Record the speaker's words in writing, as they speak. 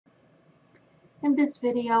In this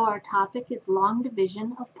video, our topic is long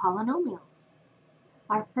division of polynomials.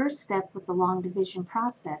 Our first step with the long division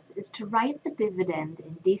process is to write the dividend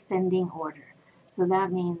in descending order. So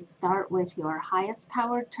that means start with your highest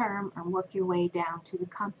powered term and work your way down to the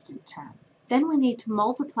constant term. Then we need to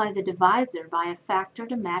multiply the divisor by a factor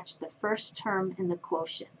to match the first term in the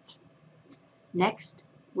quotient. Next,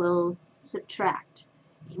 we'll subtract.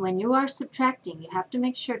 When you are subtracting, you have to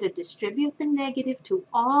make sure to distribute the negative to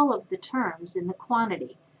all of the terms in the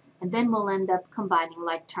quantity, and then we'll end up combining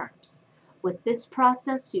like terms. With this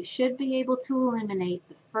process, you should be able to eliminate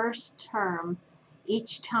the first term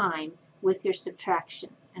each time with your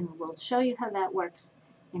subtraction, and we'll show you how that works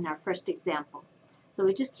in our first example. So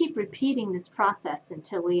we just keep repeating this process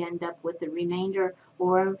until we end up with the remainder,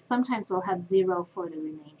 or sometimes we'll have 0 for the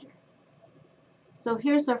remainder. So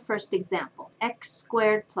here's our first example, x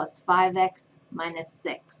squared plus 5x minus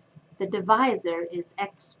 6. The divisor is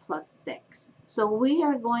x plus 6. So we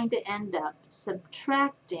are going to end up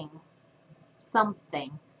subtracting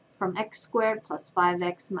something from x squared plus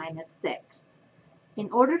 5x minus 6.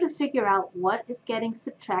 In order to figure out what is getting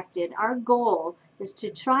subtracted, our goal is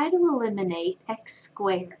to try to eliminate x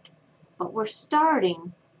squared, but we're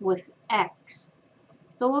starting with x.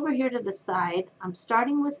 So over here to the side, I'm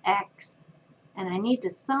starting with x, and I need to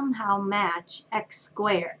somehow match x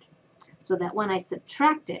squared so that when I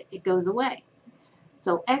subtract it, it goes away.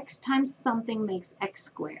 So x times something makes x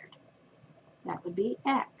squared. That would be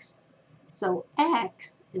x. So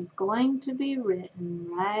x is going to be written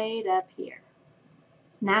right up here.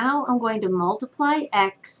 Now I'm going to multiply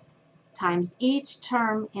x times each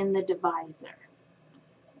term in the divisor.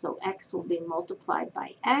 So x will be multiplied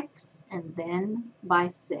by x and then by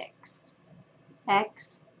 6.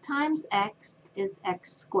 X times x is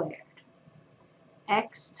x squared.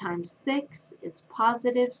 X times 6 is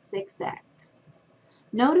positive 6x.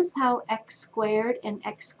 Notice how x squared and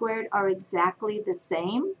x squared are exactly the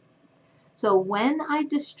same. So when I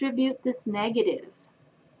distribute this negative,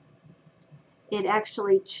 it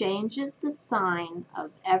actually changes the sign of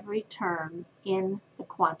every term in the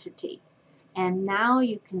quantity. And now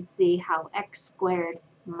you can see how x squared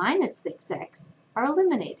minus 6x are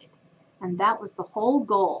eliminated. And that was the whole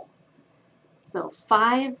goal. So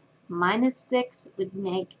 5 minus 6 would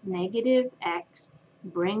make negative x,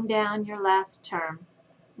 bring down your last term,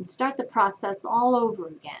 and start the process all over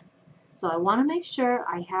again. So I want to make sure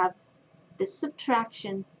I have this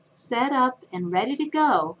subtraction set up and ready to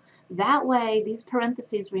go. That way, these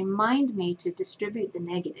parentheses remind me to distribute the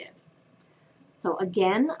negative. So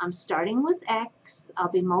again, I'm starting with x. I'll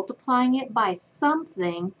be multiplying it by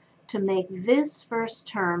something to make this first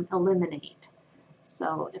term eliminate.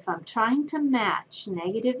 So if I'm trying to match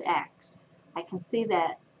negative x, I can see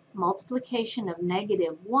that multiplication of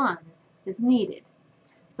negative 1 is needed.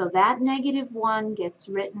 So that negative 1 gets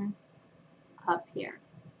written up here.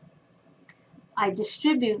 I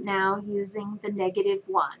distribute now using the negative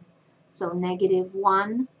 1. So negative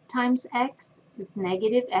 1 times x is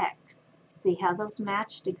negative x. See how those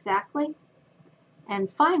matched exactly? And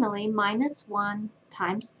finally, minus 1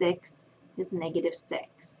 times 6 is negative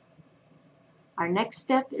 6. Our next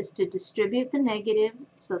step is to distribute the negative,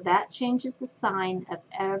 so that changes the sign of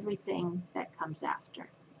everything that comes after.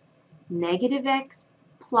 Negative x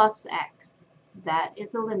plus x, that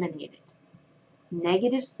is eliminated.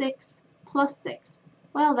 Negative 6 plus 6,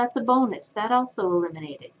 well, that's a bonus. That also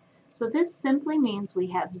eliminated. So this simply means we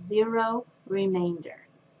have 0 remainder.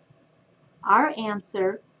 Our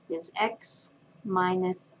answer is x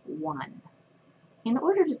minus 1. In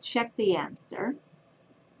order to check the answer,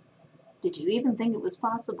 did you even think it was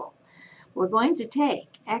possible? We're going to take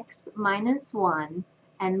x minus 1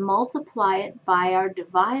 and multiply it by our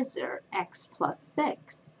divisor, x plus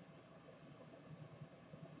 6.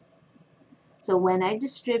 So when I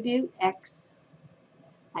distribute x,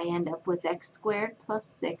 I end up with x squared plus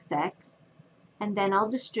 6x, and then I'll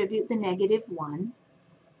distribute the negative 1,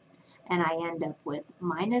 and I end up with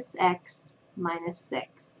minus x minus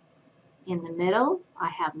 6. In the middle, I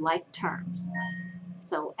have like terms.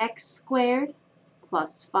 So x squared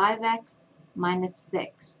plus 5x minus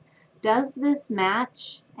 6. Does this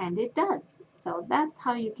match? And it does. So that's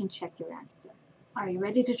how you can check your answer. Are you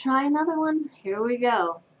ready to try another one? Here we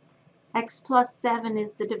go. X plus 7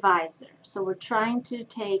 is the divisor. So we're trying to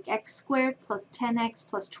take x squared plus 10x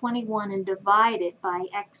plus 21 and divide it by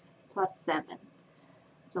x plus 7.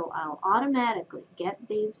 So I'll automatically get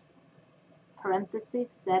these parentheses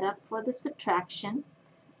set up for the subtraction.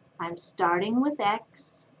 I'm starting with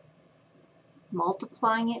x,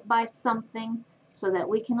 multiplying it by something so that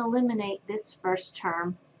we can eliminate this first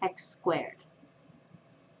term, x squared.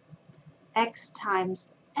 X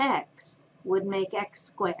times x would make x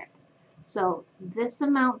squared. So this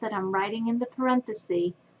amount that I'm writing in the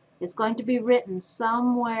parenthesis is going to be written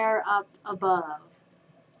somewhere up above.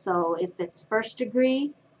 So if it's first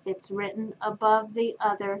degree, it's written above the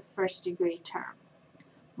other first degree term.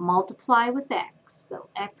 Multiply with x. So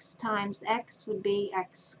x times x would be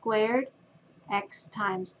x squared. X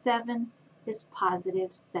times 7 is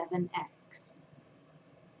positive 7x.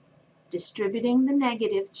 Distributing the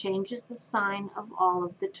negative changes the sign of all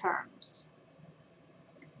of the terms.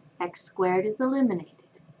 X squared is eliminated.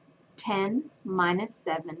 10 minus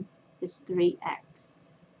 7 is 3x.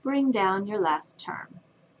 Bring down your last term.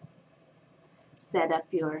 Set up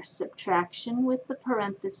your subtraction with the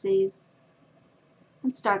parentheses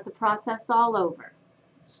and start the process all over.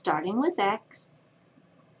 Starting with x.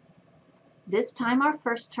 This time our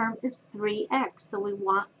first term is 3x, so we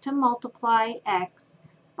want to multiply x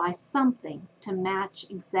by something to match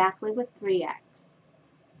exactly with 3x.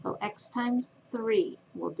 So x times 3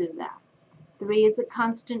 will do that. 3 is a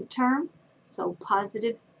constant term, so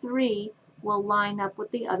positive 3 will line up with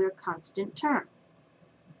the other constant term.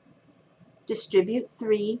 Distribute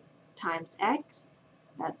 3 times x,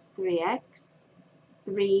 that's 3x.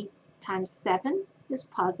 3 times 7 is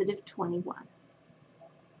positive 21.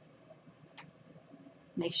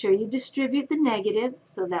 Make sure you distribute the negative,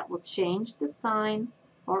 so that will change the sign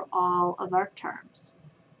for all of our terms.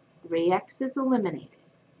 3x is eliminated.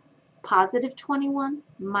 Positive 21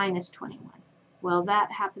 minus 21. Well,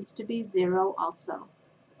 that happens to be 0 also.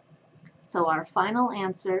 So our final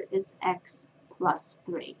answer is x plus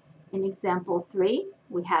 3. In example 3,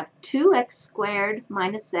 we have 2x squared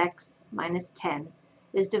minus x minus 10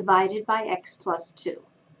 is divided by x plus 2.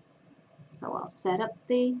 So I'll set up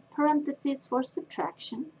the parentheses for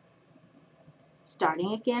subtraction,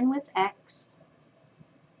 starting again with x.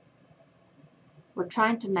 We're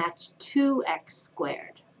trying to match 2x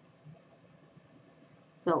squared.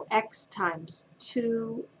 So x times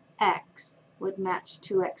 2x would match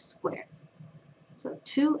 2x squared. So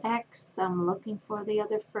 2x, I'm looking for the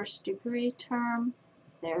other first degree term.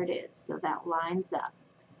 There it is, so that lines up.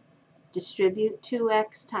 Distribute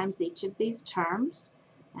 2x times each of these terms,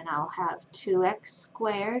 and I'll have 2x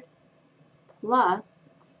squared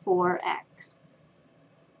plus 4x.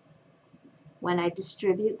 When I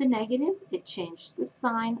distribute the negative, it changed the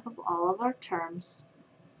sign of all of our terms.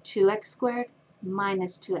 2x squared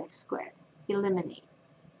minus 2x squared. Eliminate.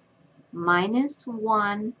 Minus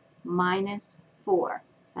 1 minus 4.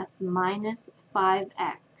 That's minus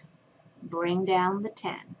 5x. Bring down the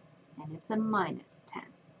 10, and it's a minus 10.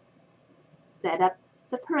 Set up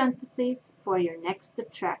the parentheses for your next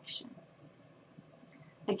subtraction.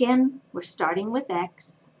 Again, we're starting with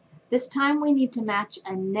x. This time we need to match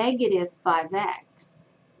a negative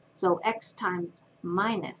 5x. So x times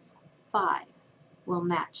minus 5 will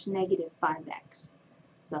match negative 5x.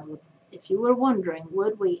 So if you were wondering,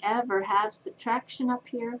 would we ever have subtraction up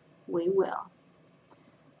here? We will.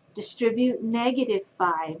 Distribute negative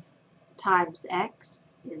 5 times x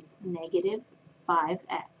is negative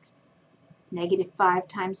 5x. Negative 5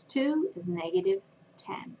 times 2 is negative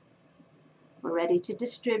 10. We're ready to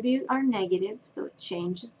distribute our negative, so it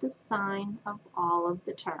changes the sign of all of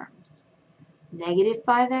the terms. Negative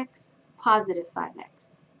 5x, positive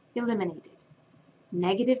 5x, eliminated.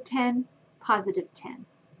 Negative 10, positive 10,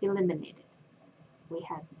 eliminated. We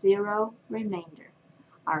have 0 remainder.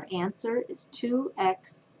 Our answer is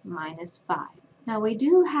 2x minus 5. Now we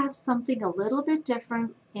do have something a little bit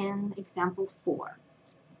different in example 4.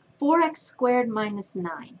 4x squared minus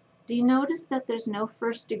 9. Do you notice that there's no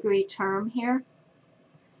first degree term here?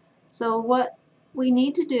 So what we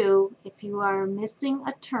need to do, if you are missing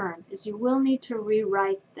a term, is you will need to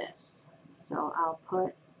rewrite this. So I'll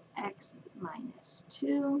put x minus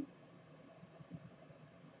 2.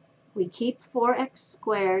 We keep 4x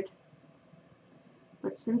squared,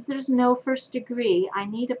 but since there's no first degree, I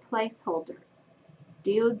need a placeholder.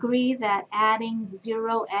 Do you agree that adding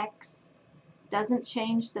 0x doesn't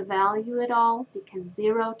change the value at all, because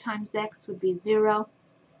 0 times x would be 0,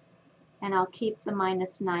 and I'll keep the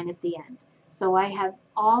minus 9 at the end. So I have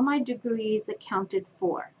all my degrees accounted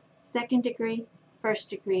for. Second degree, first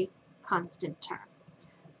degree, constant term.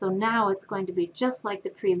 So now it's going to be just like the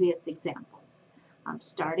previous examples. I'm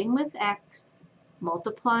starting with x,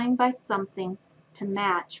 multiplying by something to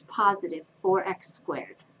match positive 4x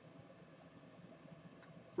squared.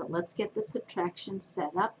 So let's get the subtraction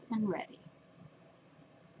set up and ready.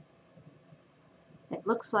 It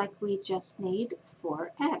looks like we just need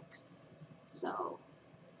 4x. So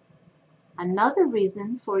another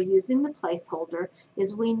reason for using the placeholder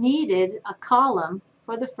is we needed a column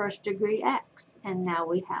for the first degree x, and now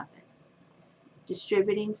we have it.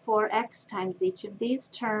 Distributing 4x times each of these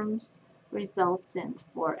terms results in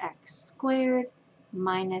 4x squared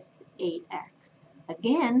minus 8x.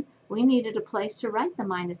 Again, we needed a place to write the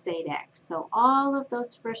minus 8x, so all of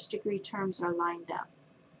those first-degree terms are lined up.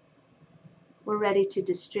 We're ready to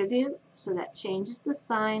distribute, so that changes the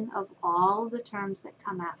sign of all the terms that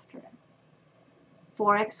come after it.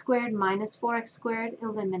 4x squared minus 4x squared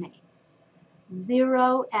eliminates.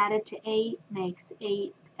 0 added to 8 makes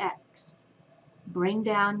 8x. Bring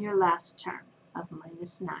down your last term of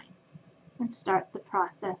minus 9 and start the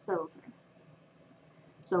process over.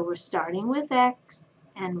 So we're starting with x,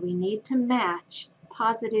 and we need to match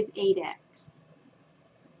positive 8x.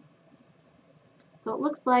 So it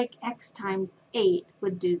looks like x times 8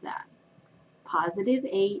 would do that. Positive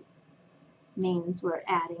 8 means we're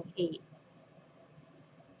adding 8.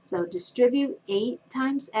 So distribute 8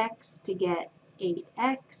 times x to get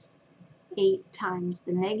 8x. 8 times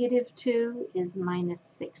the negative 2 is minus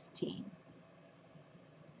 16.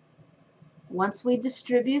 Once we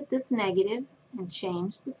distribute this negative and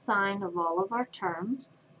change the sign of all of our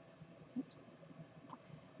terms,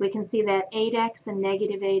 we can see that 8x and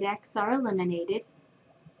negative 8x are eliminated.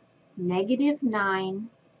 Negative 9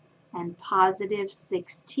 and positive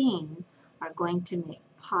 16 are going to make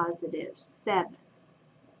positive 7.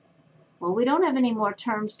 Well, we don't have any more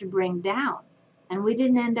terms to bring down, and we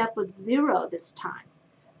didn't end up with 0 this time.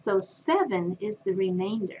 So 7 is the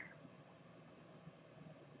remainder.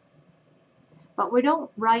 But we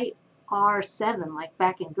don't write R7 like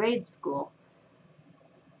back in grade school.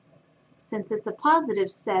 Since it's a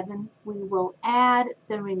positive 7, we will add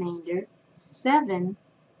the remainder. 7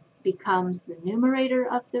 becomes the numerator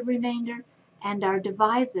of the remainder, and our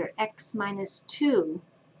divisor, x minus 2,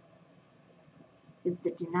 is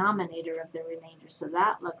the denominator of the remainder. So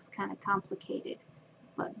that looks kind of complicated,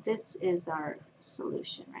 but this is our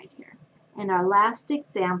solution right here. In our last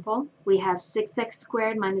example, we have 6x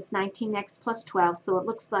squared minus 19x plus 12, so it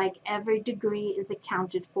looks like every degree is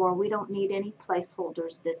accounted for. We don't need any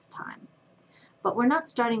placeholders this time. But we're not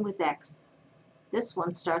starting with x. This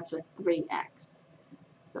one starts with 3x.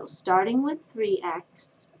 So starting with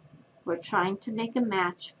 3x, we're trying to make a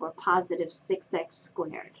match for positive 6x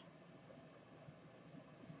squared.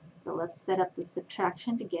 So let's set up the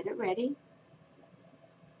subtraction to get it ready.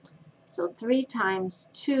 So 3 times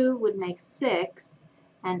 2 would make 6,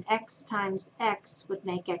 and x times x would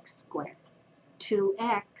make x squared.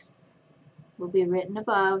 2x will be written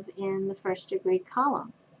above in the first degree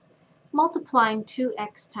column. Multiplying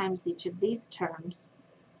 2x times each of these terms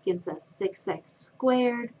gives us 6x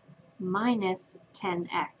squared minus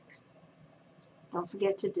 10x. Don't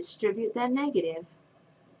forget to distribute that negative.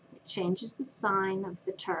 It changes the sign of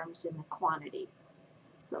the terms in the quantity.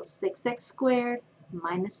 So 6x squared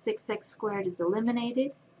minus 6x squared is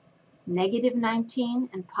eliminated. Negative 19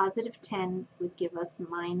 and positive 10 would give us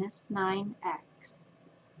minus 9x.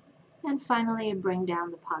 And finally, bring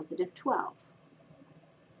down the positive 12.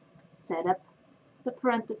 Set up the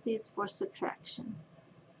parentheses for subtraction.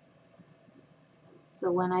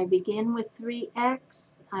 So when I begin with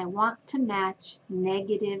 3x, I want to match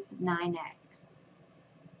negative 9x.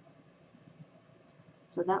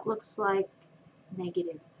 So that looks like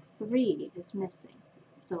negative 3 is missing.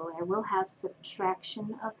 So I will have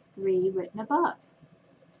subtraction of 3 written above.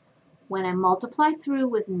 When I multiply through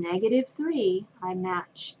with negative 3, I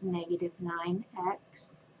match negative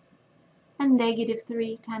 9x. And negative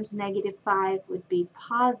 3 times negative 5 would be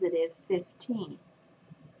positive 15.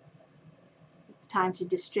 It's time to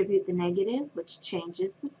distribute the negative, which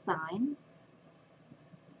changes the sign.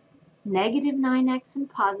 Negative 9x and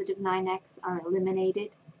positive 9x are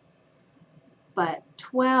eliminated, but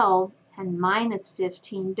 12 and minus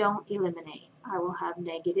 15 don't eliminate. I will have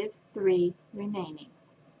negative 3 remaining.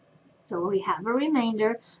 So we have a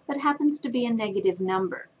remainder that happens to be a negative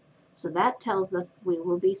number. So that tells us we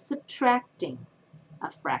will be subtracting a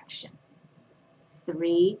fraction.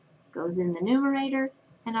 3 goes in the numerator,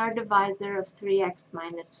 and our divisor of 3x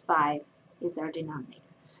minus 5 is our denominator.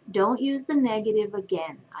 Don't use the negative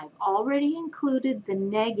again. I've already included the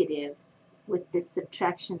negative with this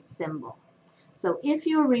subtraction symbol. So if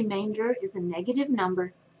your remainder is a negative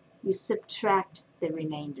number, you subtract the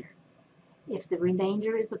remainder. If the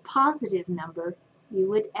remainder is a positive number, you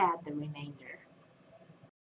would add the remainder.